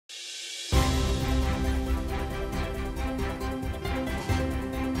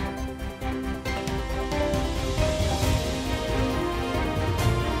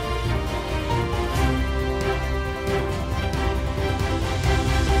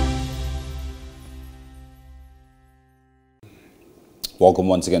Welcome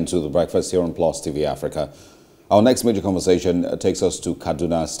once again to The Breakfast here on Plus TV Africa. Our next major conversation takes us to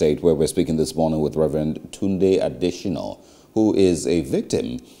Kaduna State, where we're speaking this morning with Reverend Tunde Adeshina, who is a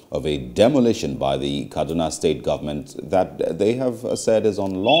victim of a demolition by the Kaduna State government that they have said is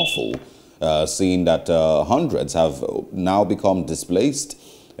unlawful, seeing that hundreds have now become displaced,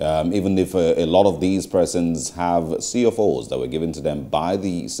 even if a lot of these persons have CFOs that were given to them by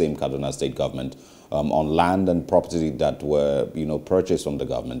the same Kaduna State government on land and property that were, purchased from the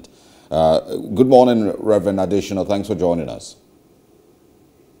government. Good morning, Reverend Adeshina. Thanks for joining us.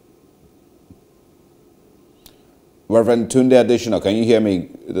 Reverend Tunde Adeshina, can you hear me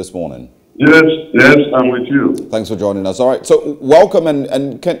this morning? Yes, I'm with you. Thanks for joining us. All right, so welcome,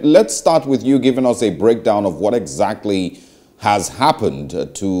 and let's start with you giving us a breakdown of what exactly has happened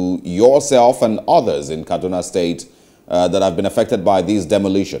to yourself and others in Kaduna State that have been affected by these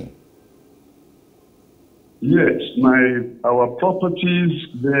demolition. Yes, our properties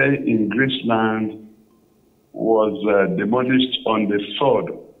there in Graceland was demolished on the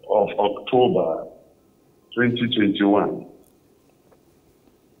 3rd of October 2021.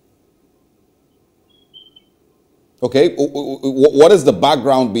 Okay, what is the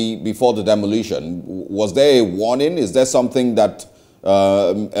background before the demolition? Was there a warning? Is there something that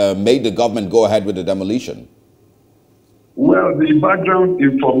made the government go ahead with the demolition? Well, the background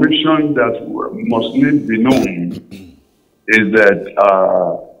information that must need be known is that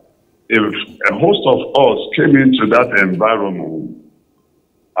if a host of us came into that environment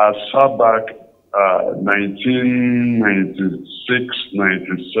as far back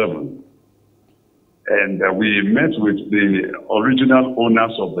 1996-97, and we met with the original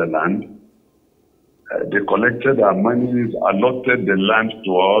owners of the land. They collected our monies, allotted the land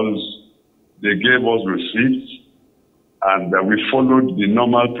to us, they gave us receipts, and we followed the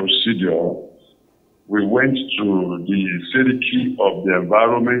normal procedure. We went to the Seriki of the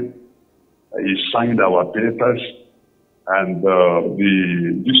environment. He signed our papers, and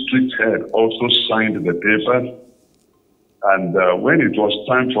the district head also signed the papers. And when it was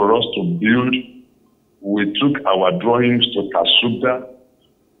time for us to build, we took our drawings to Kasubda,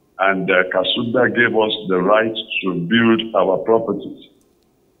 and Kasubda gave us the right to build our properties.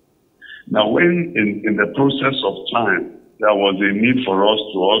 Now, when in the process of time, there was a need for us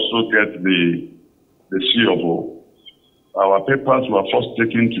to also get the CFO, our papers were first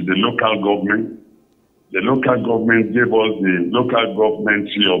taken to the local government. The local government gave us the local government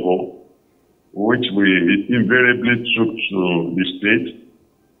CFO, which we invariably took to the state,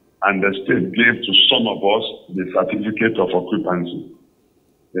 and the state gave to some of us the certificate of occupancy.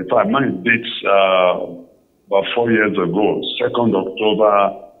 In fact, mine dates about 4 years ago, 2nd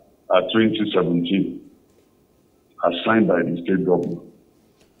October 2017, as signed by the state government.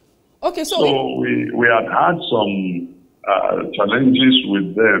 Okay, so we had some challenges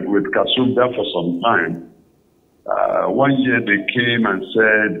with them, with Kasubda for some time. 1 year they came and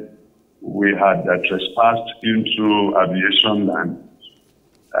said we had trespassed into aviation land.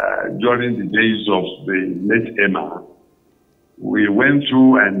 During the days of the late Emma, we went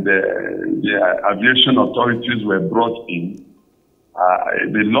through and the aviation authorities were brought in.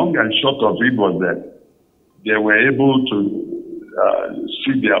 The long and short of it was that they were able to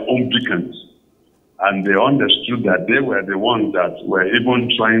see their own beacons, and they understood that they were the ones that were even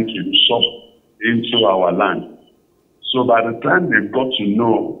trying to usurp into our land. So by the time they got to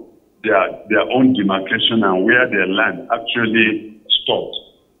know their own demarcation and where their land actually stopped,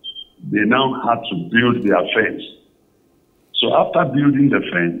 they now had to build their fence. So after building the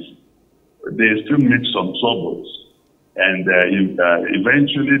fence, they still made some troubles. And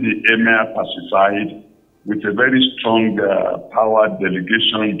eventually the emir pacified with a very strong power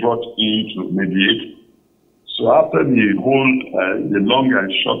delegation brought in to mediate. So after the whole, the long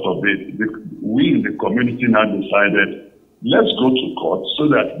and short of it, we in the community now decided, let's go to court so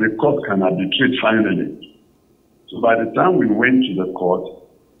that the court can arbitrate finally. So by the time we went to the court,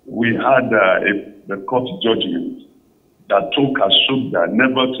 we had the court judgment that told Kasubda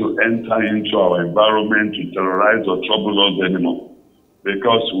never to enter into our environment to terrorize or trouble us anymore,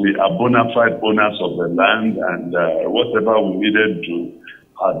 because we are bona fide owners of the land, and whatever we needed to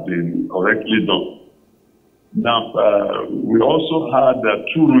had been correctly done. Now, we also had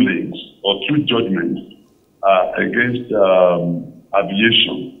 2 rulings or 2 judgments against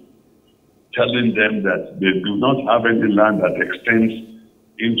aviation, telling them that they do not have any land that extends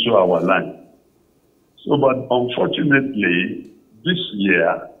into our land. So, but unfortunately, this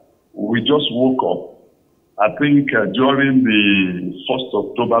year, we just woke up. I think during the 1st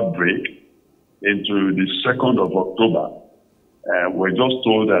October break into the 2nd of October, we're just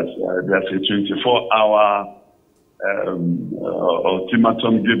told that there's a 24-hour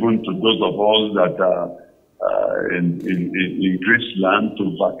ultimatum given to those of us that are in Graceland to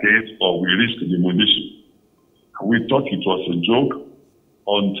vacate or we risk demolition. We thought it was a joke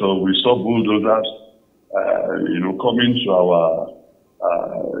until we saw bulldozers, coming to our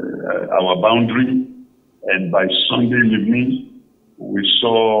boundary, and by Sunday evening we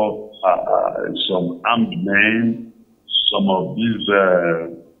saw some armed men, some of these,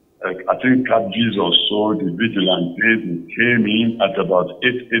 I think cabbies or so, the vigilantes came in at about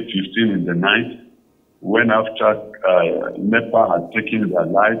 8:15 in the night. When after NEPA had taken their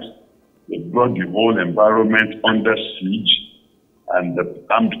lives, they brought the whole environment under siege, and the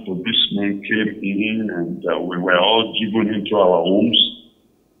armed policemen came in, and we were all driven into our homes.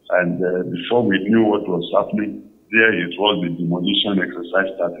 And before we knew what was happening, there it was, the demolition exercise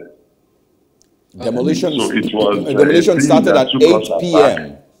started. Demolition started at 8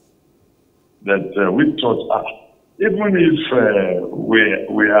 p.m. That we thought, even if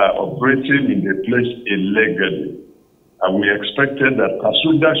we are operating in the place illegally, and we expected that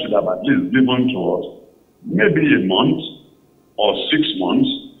Kasunda should have at least given to us maybe a month or 6 months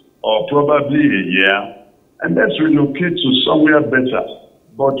or probably a year, and let's relocate to somewhere better.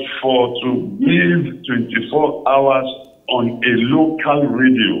 But to give 24 hours on a local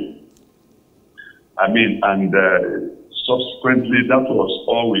radio, and subsequently that was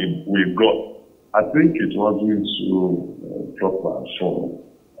all we got. I think it wasn't so proper for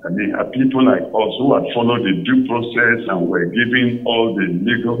people like us who had followed the due process and were given all the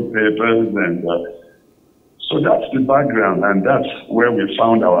legal papers, and so that's the background, and that's where we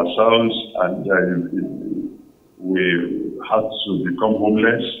found ourselves, and we had to become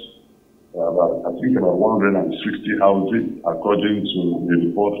homeless. I think about 160 houses, according to the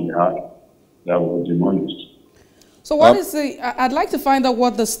report we had, that were demolished. So what is I'd like to find out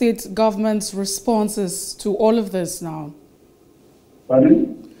what the state government's response is to all of this now.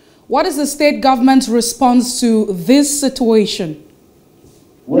 Pardon? What is the state government's response to this situation?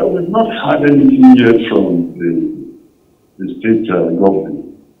 Well, we've not had anything yet from the state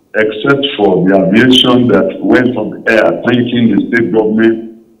government, except for the aviation that went on the air thanking the state government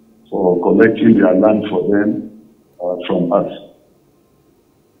for collecting their land for them from us.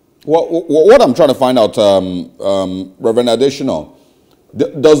 What I'm trying to find out, Reverend Adeshina,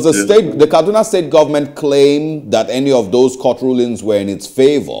 does the Kaduna state government claim that any of those court rulings were in its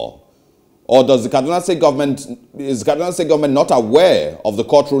favor, or does the Kaduna state government not aware of the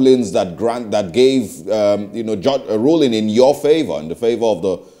court rulings that gave a ruling in your favor, in the favor of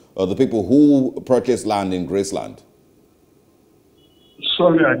the people who purchased land in Graceland?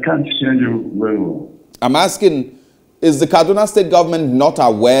 Sorry, I can't hear you very well. I'm asking, is the Kaduna state government not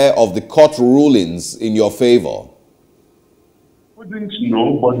aware of the court rulings in your favor? We didn't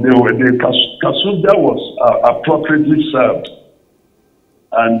know, but Kasunda was appropriately served.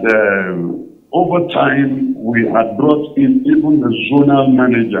 And over time, we had brought in even the zonal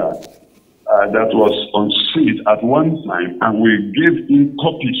manager that was on seat at one time, and we gave him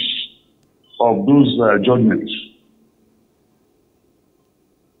copies of those judgments.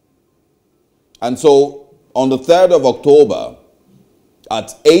 And so, on the 3rd of October,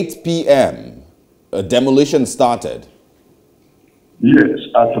 at 8 p.m., a demolition started. Yes,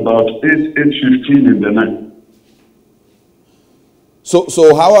 at about 8:15 in the night.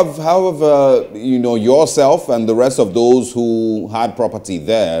 So how have yourself and the rest of those who had property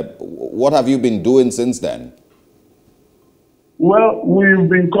there, what have you been doing since then? Well, we've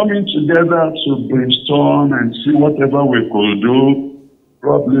been coming together to brainstorm and see whatever we could do,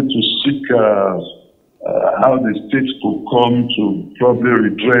 probably to seek how the state could come to probably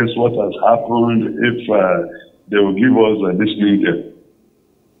redress what has happened if they will give us a listening ear.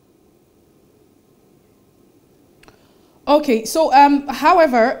 Okay, so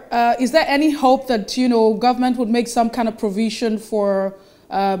however, is there any hope that government would make some kind of provision for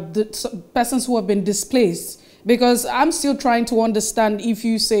the persons who have been displaced? Because I'm still trying to understand, if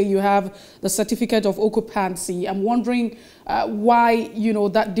you say you have the certificate of occupancy, I'm wondering why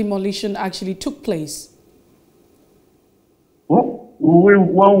that demolition actually took place. Well,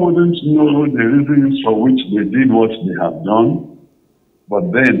 one wouldn't know the reasons for which they did what they have done.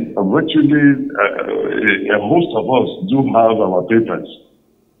 But then, virtually, a host of us do have our papers.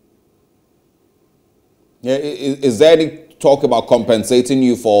 Yeah, is there any talk about compensating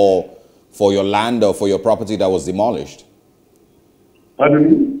you for your land or for your property that was demolished? Pardon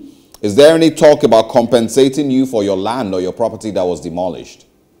me? Is there any talk about compensating you for your land or your property that was demolished?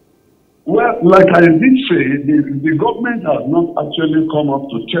 Well, like I did say, the government has not actually come up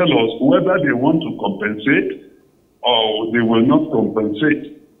to tell us whether they want to compensate or they will not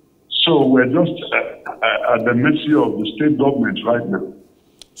compensate. So we're just at the mercy of the state government right now.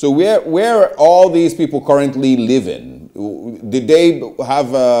 So where are all these people currently living? Did they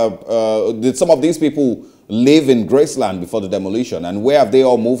have, did some of these people live in Graceland before the demolition? And where have they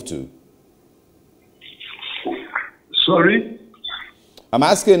all moved to? Sorry? I'm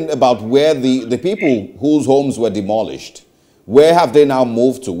asking about where the people whose homes were demolished, where have they now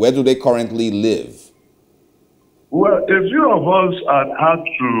moved to? Where do they currently live? Well, a few of us had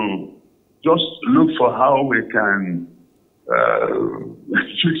to just look for how we can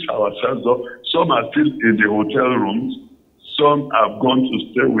fix ourselves up. Some are still in the hotel rooms. Some have gone to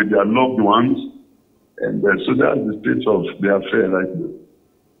stay with their loved ones. And so that's the state of the affair right now.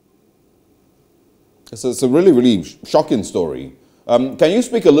 So it's a really, really shocking story. Can you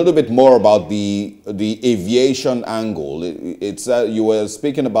speak a little bit more about the aviation angle? You were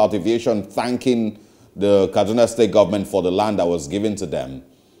speaking about aviation thanking the Kaduna state government for the land that was given to them.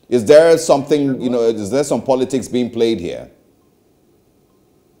 Is there something, is there some politics being played here?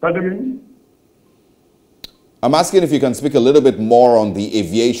 Pardon me? I'm asking if you can speak a little bit more on the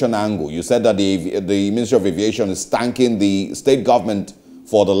aviation angle. You said that the Ministry of Aviation is thanking the state government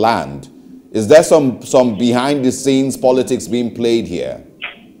for the land. Is there some behind-the-scenes politics being played here?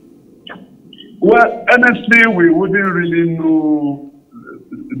 Well, honestly, we wouldn't really know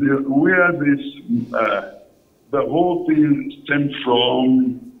where the whole thing stemmed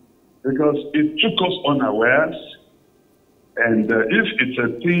from, because it took us unawares. And if it's a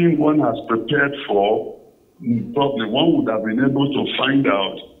thing one has prepared for, probably one would have been able to find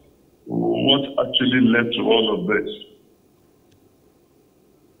out what actually led to all of this.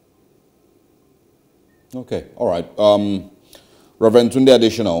 Okay, all right. Reverend Tunde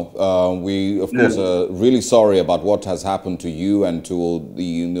Adeshina, we, of course, are really sorry about what has happened to you and to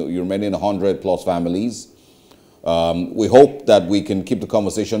your remaining 100+ families. We hope that we can keep the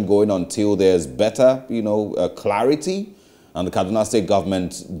conversation going until there's better, clarity, and the Kaduna state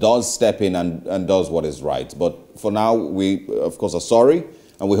government does step in and does what is right. But for now, we, of course, are sorry,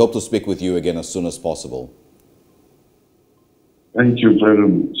 and we hope to speak with you again as soon as possible. Thank you very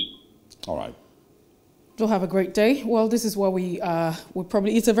much. All right. Do have a great day. Well, this is where we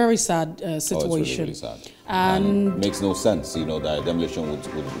probably, it's a very sad situation. Oh, it's really, really sad. And it makes no sense, that demolition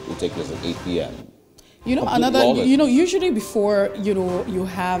would take place at 8 p.m. Usually before, you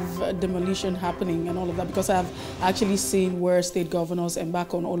have demolition happening and all of that, because I've actually seen where state governors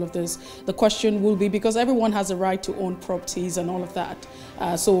embark on all of this. The question will be, because everyone has a right to own properties and all of that.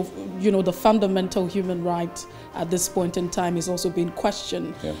 So, the fundamental human right at this point in time is also being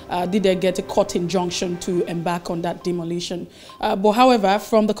questioned. Yeah. Did they get a court injunction to embark on that demolition? But however,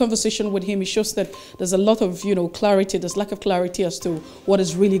 from the conversation with him, it shows that there's a lot of, clarity, there's lack of clarity as to what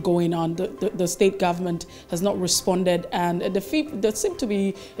is really going on. The state government has not responded, and they seem to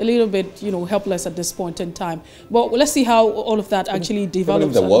be a little bit, helpless at this point in time. But let's see how all of that actually develops.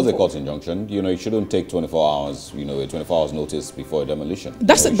 If there was a court injunction, it shouldn't take 24 hours, a 24 hours notice before a demolition.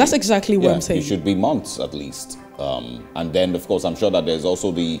 That's exactly what I'm saying. It should be months at least. And then, of course, I'm sure that there's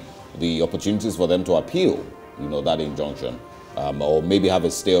also the opportunities for them to appeal, that injunction, or maybe have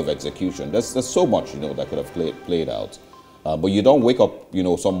a stay of execution. There's so much, that could have played out. But you don't wake up,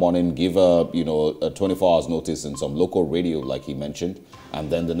 some morning, give a 24 hours notice in some local radio, like he mentioned, and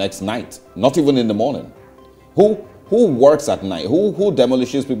then the next night, not even in the morning. Who works at night? Who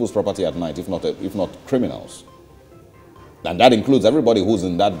demolishes people's property at night, if not criminals? And that includes everybody who's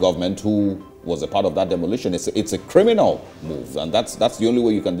in that government who was a part of that demolition. It's a criminal move, and that's the only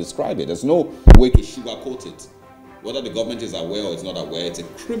way you can describe it. There's no way to sugarcoat it. Whether the government is aware or is not aware, it's a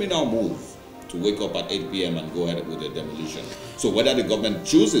criminal move to wake up at 8 p.m. and go ahead with a demolition. So whether the government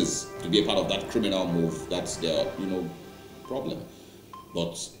chooses to be a part of that criminal move, that's their problem.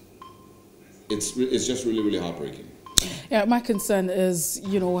 But it's just really, really heartbreaking. Yeah, my concern is,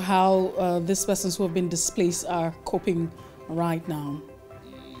 how these persons who have been displaced are coping right now.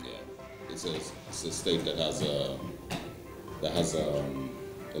 Yeah, it's a state that has a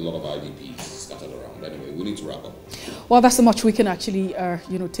lot of IDPs scattered around. Anyway, we need to wrap up. Well, that's so much we can actually,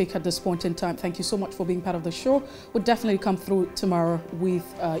 take at this point in time. Thank you so much for being part of the show. We'll definitely come through tomorrow with,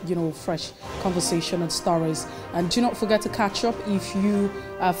 fresh conversation and stories. And do not forget to catch up if you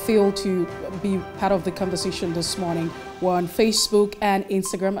fail to be part of the conversation this morning. We're on Facebook and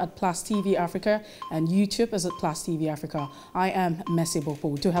Instagram at Plus TV Africa, and YouTube is at Plus TV Africa. I am Messi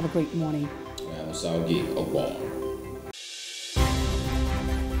Bopo. Do have a great morning. I am Saudi Ogwon.